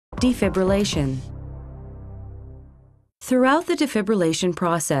Defibrillation. Throughout the defibrillation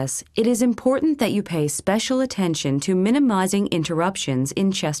process, it is important that you pay special attention to minimizing interruptions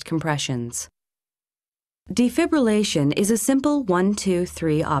in chest compressions. Defibrillation is a simple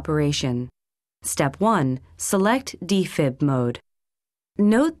 1-2-3 operation. Step 1. Select Defib mode.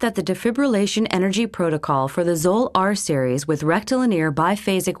 Note that the defibrillation energy protocol for the ZOL-R series with rectilinear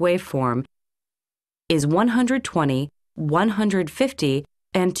biphasic waveform is 120, 150,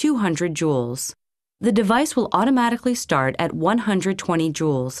 and 200 joules. The device will automatically start at 120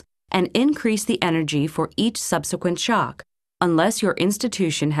 joules and increase the energy for each subsequent shock, unless your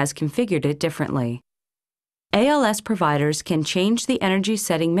institution has configured it differently. ALS providers can change the energy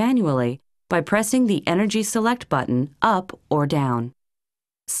setting manually by pressing the Energy Select button up or down.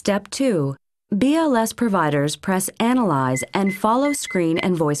 Step 2. BLS providers press Analyze and follow screen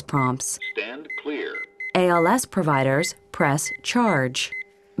and voice prompts. Stand clear. ALS providers press Charge.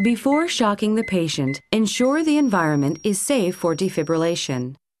 Before shocking the patient, ensure the environment is safe for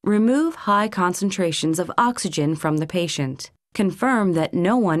defibrillation. Remove high concentrations of oxygen from the patient. Confirm that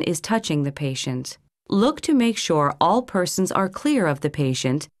no one is touching the patient. Look to make sure all persons are clear of the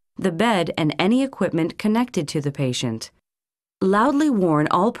patient, the bed, and any equipment connected to the patient. Loudly warn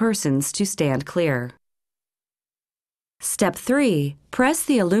all persons to stand clear. Step 3. Press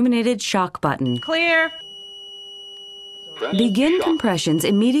the illuminated shock button. Clear. Begin compressions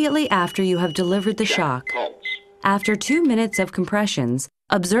immediately after you have delivered the shock. Pulse. After 2 minutes of compressions,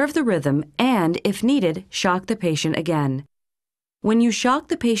 observe the rhythm and, if needed, shock the patient again. When you shock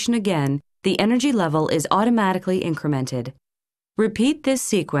the patient again, the energy level is automatically incremented. Repeat this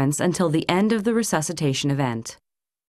sequence until the end of the resuscitation event.